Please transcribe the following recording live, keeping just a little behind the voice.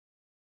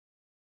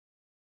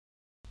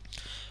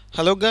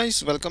Hello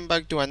guys, welcome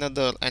back to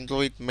another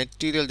Android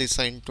material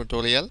design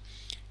tutorial.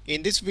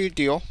 In this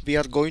video, we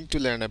are going to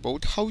learn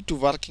about how to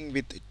working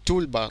with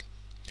Toolbar.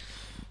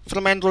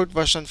 From Android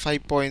version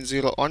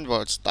 5.0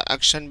 onwards, the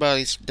action bar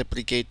is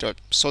deprecated.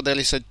 So there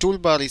is a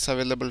toolbar is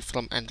available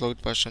from Android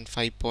version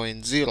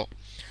 5.0.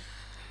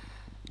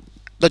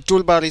 The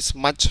toolbar is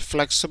much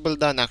flexible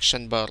than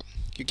action bar.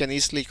 You can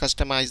easily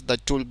customize the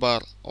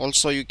toolbar.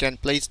 Also, you can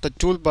place the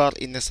toolbar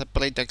in a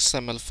separate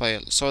XML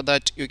file so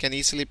that you can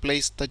easily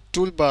place the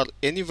toolbar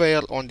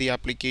anywhere on the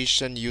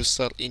application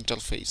user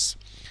interface.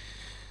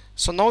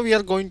 So now we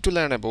are going to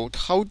learn about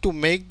how to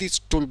make this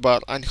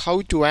toolbar and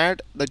how to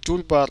add the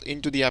toolbar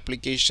into the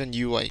application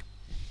UI.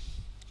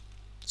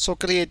 So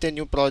create a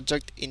new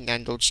project in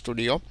Android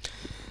Studio.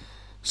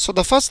 So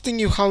the first thing,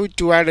 you have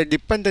to add a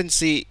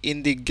dependency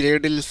in the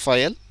Gradle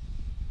file.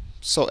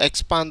 So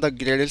expand the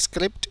Gradle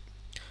script.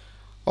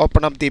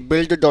 Open up the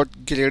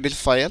build.gradle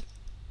file.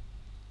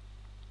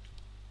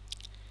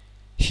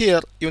 Here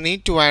you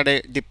need to add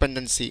a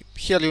dependency.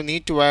 Here you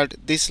need to add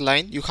this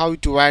line. You have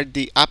to add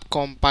the app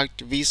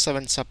compact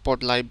v7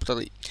 support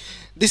library.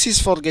 This is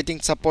for getting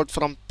support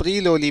from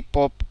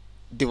pre-lollipop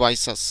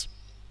devices.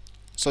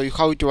 So you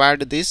have to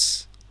add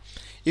this.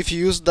 If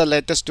you use the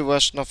latest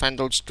version of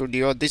Android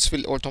Studio, this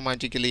will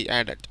automatically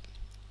add it.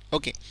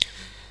 Okay.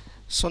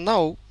 So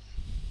now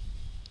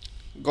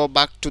go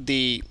back to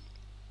the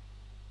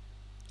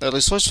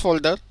resource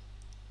folder,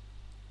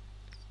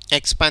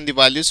 expand the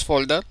values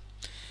folder.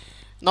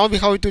 Now we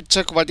have to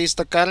check what is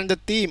the current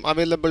theme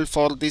available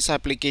for this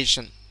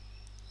application.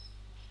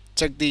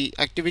 Check the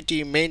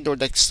activity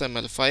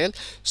main.xml file.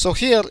 So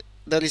here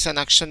there is an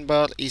action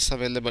bar is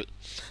available.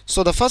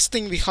 So the first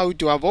thing, we have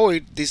to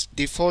avoid this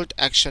default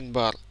action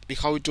bar. We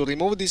have to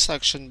remove this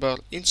action bar.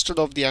 Instead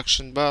of the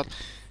action bar,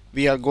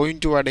 we are going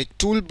to add a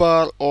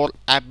toolbar or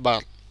app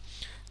bar.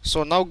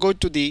 So now go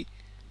to the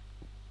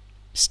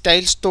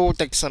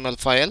styles.xml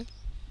file.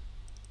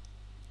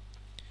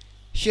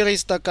 Here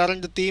is the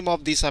current theme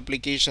of this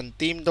application,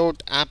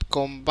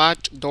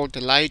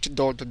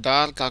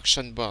 theme.appcombat.light.dark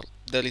action bar.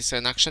 There is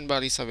an action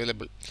bar is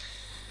available.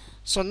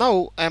 So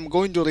now I am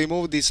going to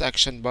remove this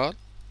action bar,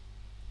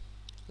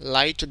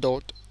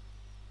 light.no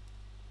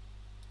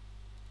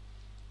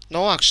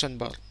action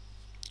bar,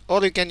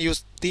 or you can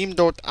use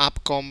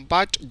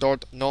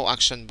theme.appcombat.no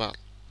action bar.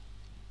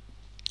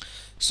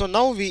 So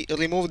now we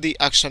remove the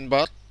action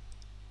bar.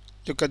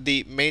 Look at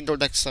the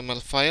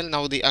main.xml file.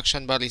 Now the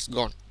action bar is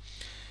gone.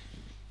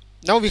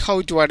 Now we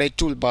have to add a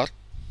toolbar.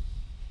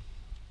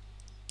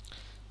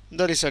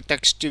 There is a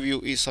text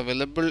view is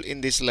available in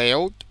this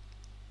layout.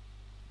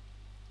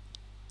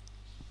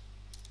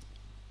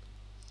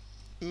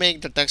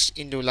 Make the text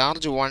into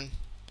large one.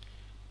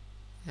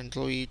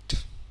 Android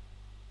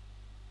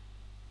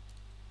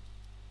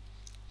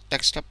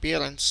text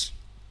appearance.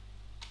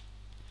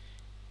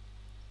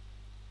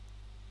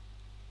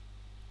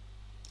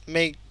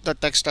 Make the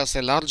text as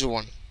a large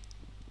one.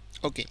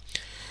 Okay.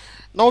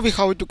 Now we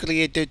have to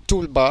create a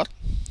toolbar.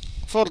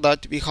 For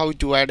that, we have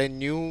to add a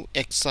new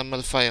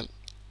XML file.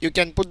 You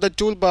can put the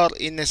toolbar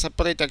in a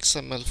separate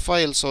XML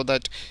file so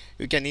that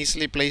you can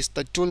easily place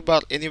the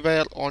toolbar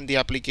anywhere on the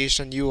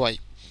application UI.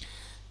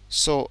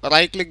 So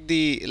right click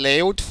the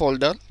layout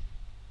folder,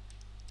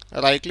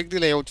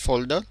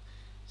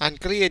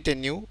 and create a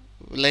new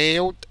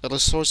layout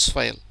resource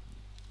file,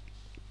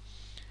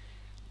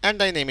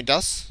 and I name it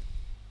as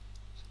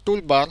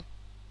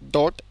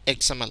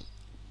toolbar.xml.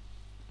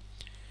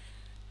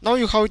 Now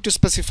you have to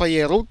specify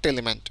a root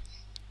element.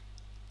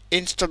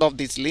 Instead of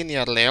this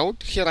linear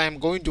layout, here I am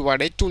going to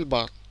add a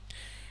toolbar,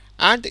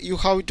 and you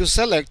have to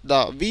select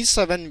the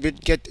v7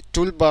 widget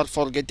toolbar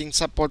for getting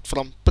support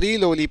from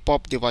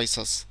pre-lollipop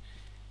devices.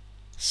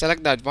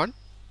 Select that one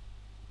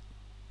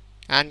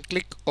and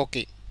click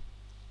OK.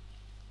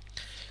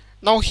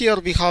 Now here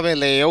we have a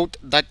layout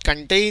that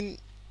contains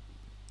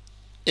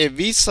a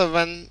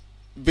v7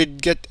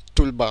 widget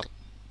toolbar.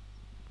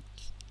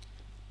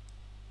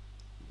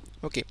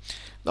 Okay.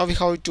 Now we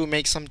have to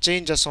make some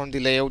changes on the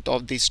layout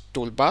of this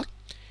toolbar.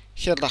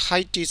 Here the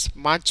height is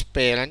match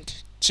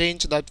parent.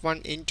 Change that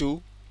one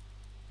into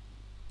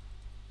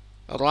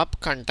wrap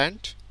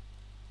content.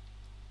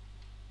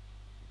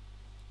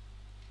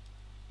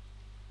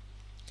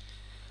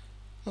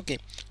 Okay.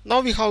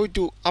 Now we have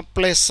to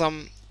apply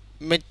some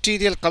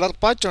material color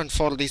pattern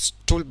for this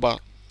toolbar.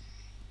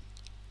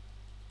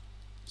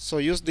 So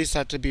use this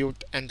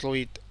attribute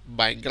Android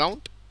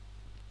background,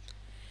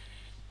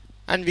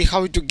 and we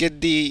have to get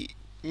the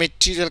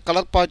material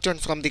color pattern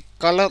from the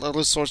color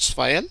resource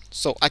file.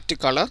 So add to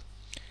color,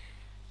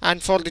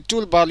 and for the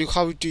toolbar you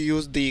have to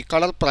use the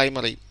color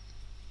primary.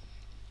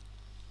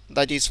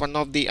 That is one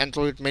of the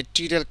Android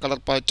material color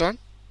pattern.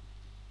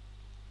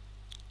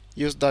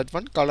 Use that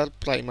one, color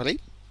primary.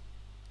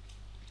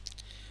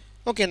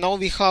 Okay, now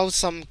we have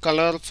some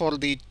color for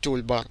the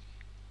toolbar.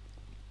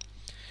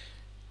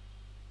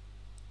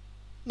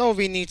 Now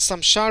we need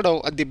some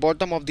shadow at the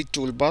bottom of the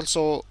toolbar,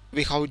 so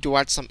we have to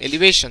add some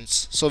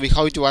elevations.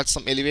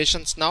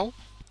 Now.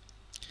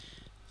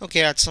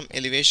 Okay, add some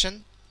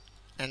elevation.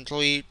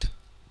 Android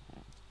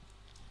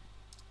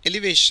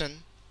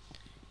elevation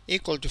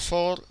equal to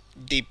 4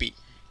 dp.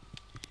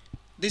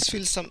 This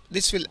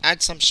will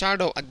add some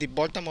shadow at the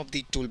bottom of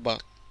the toolbar.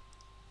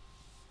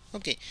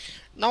 Okay,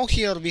 now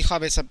here we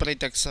have a separate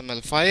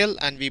XML file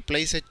and we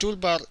place a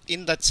toolbar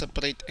in that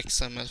separate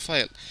XML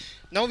file.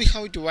 Now we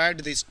have to add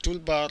this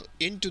toolbar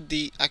into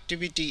the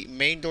activity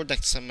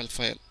main.xml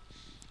file.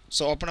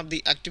 So open up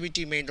the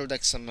activity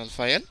main.xml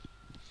file.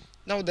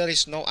 Now there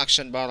is no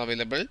action bar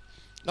available.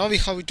 Now we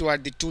have to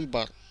add the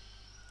toolbar.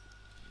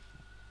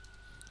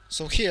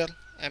 So here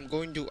I am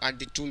going to add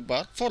the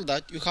toolbar. For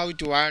that you have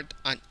to add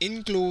an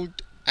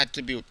include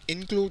attribute,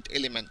 include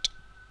element.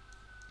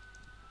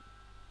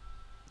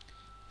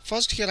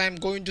 First here I am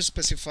going to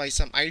specify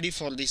some ID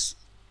for this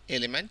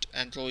element,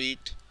 Android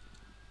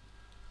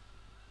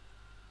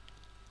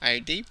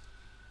ID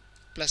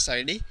plus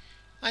ID.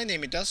 I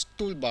name it as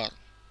toolbar.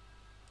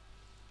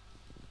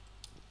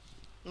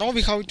 Now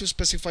we have to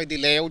specify the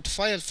layout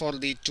file for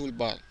the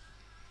toolbar.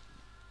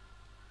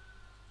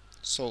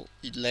 So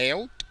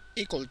layout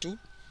equal to,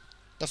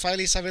 the file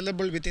is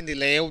available within the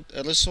layout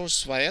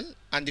resource file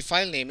and the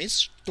file name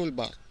is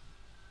toolbar.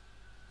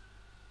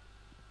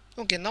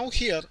 Okay, now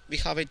here we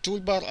have a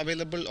toolbar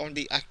available on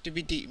the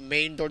activity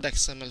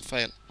main.xml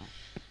file.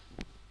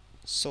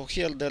 So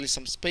here there is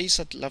some space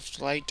at left,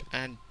 right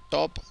and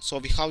top. So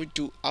we have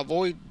to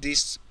avoid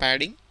this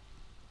padding,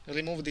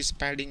 remove this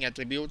padding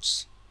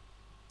attributes.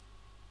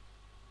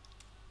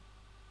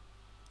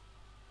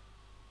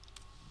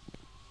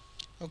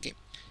 Okay,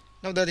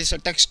 now there is a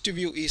text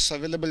view is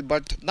available,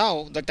 but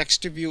now the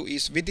text view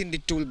is within the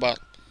toolbar.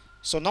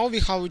 So now we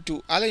have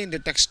to align the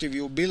text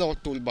view below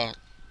toolbar.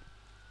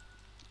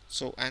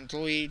 So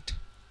Android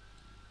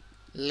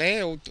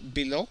layout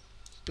below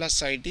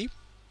plus ID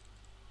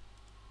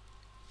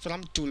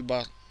from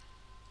toolbar.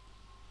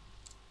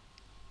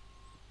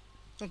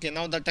 Okay,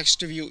 now the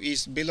text view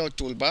is below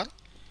toolbar.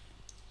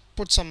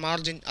 Put some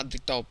margin at the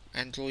top.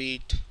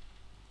 Android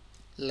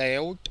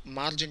layout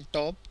margin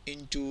top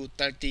into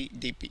 30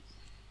 dp.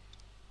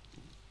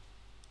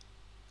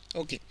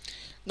 Okay,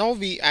 now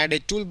we add a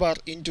toolbar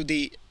into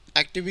the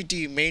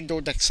activity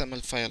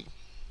main.xml file.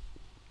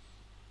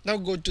 Now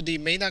go to the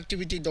main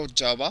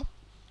activity.java.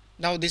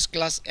 Now this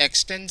class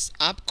extends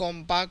app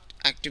compact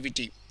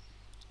activity.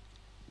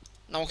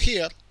 Now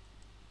here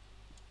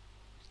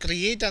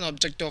create an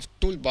object of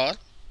toolbar,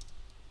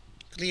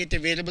 create a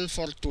variable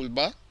for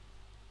toolbar,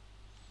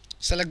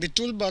 select the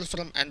toolbar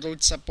from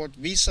Android support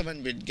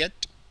v7 widget.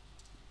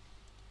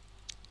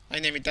 I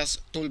name it as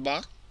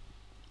toolbar.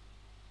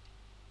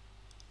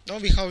 Now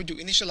we have to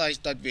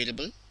initialize that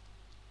variable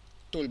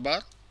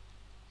toolbar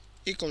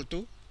equal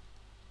to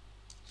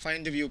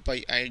find the view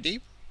by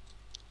id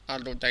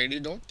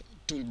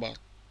r.id.toolbar.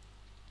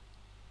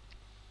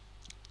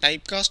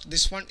 Typecast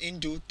this one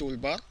into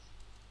toolbar.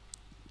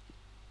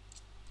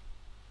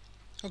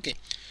 Okay,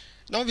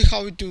 now we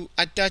have to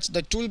attach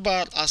the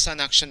toolbar as an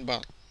action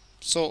bar.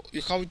 So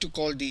you have to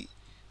call the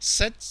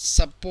set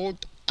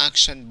support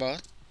action bar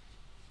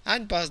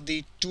and pass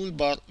the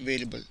toolbar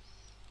variable.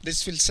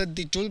 This will set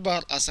the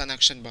toolbar as an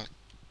action bar.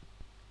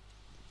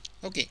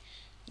 Okay,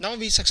 now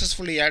we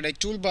successfully add a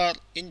toolbar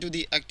into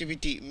the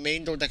activity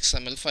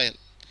main.xml file.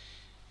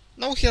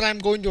 Now here I am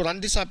going to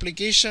run this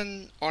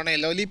application on a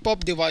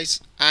lollipop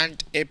device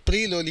and a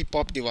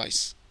pre-lollipop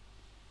device.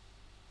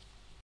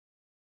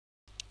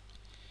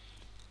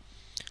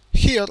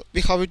 Here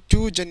we have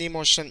two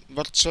Genymotion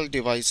virtual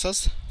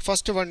devices.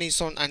 First one is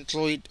on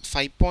Android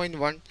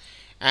 5.1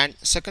 and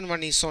second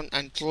one is on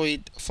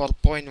Android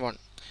 4.1.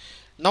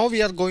 Now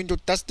we are going to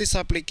test this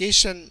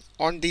application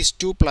on these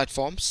two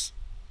platforms.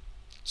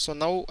 So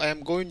now I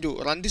am going to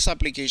run this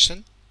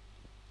application.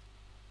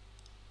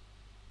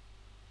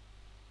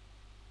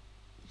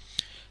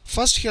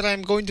 First here I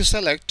am going to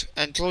select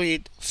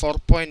Android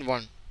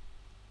 4.1.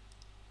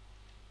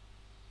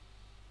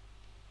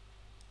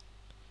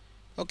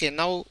 Okay,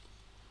 now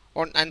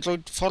on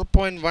Android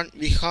 4.1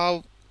 we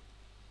have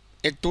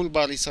a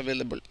toolbar is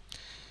available.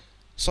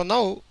 So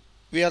now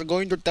we are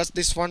going to test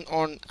this one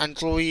on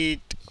Android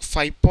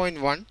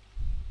 5.1.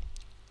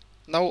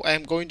 Now I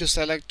am going to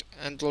select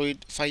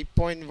Android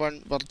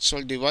 5.1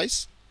 virtual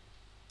device.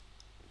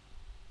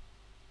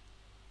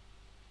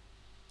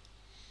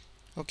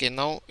 Okay,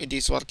 now it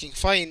is working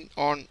fine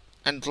on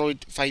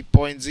Android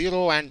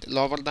 5.0 and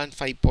lower than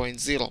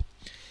 5.0.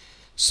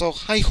 So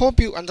I hope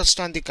you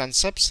understand the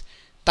concepts.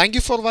 Thank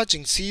you for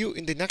watching. See you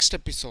in the next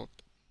episode.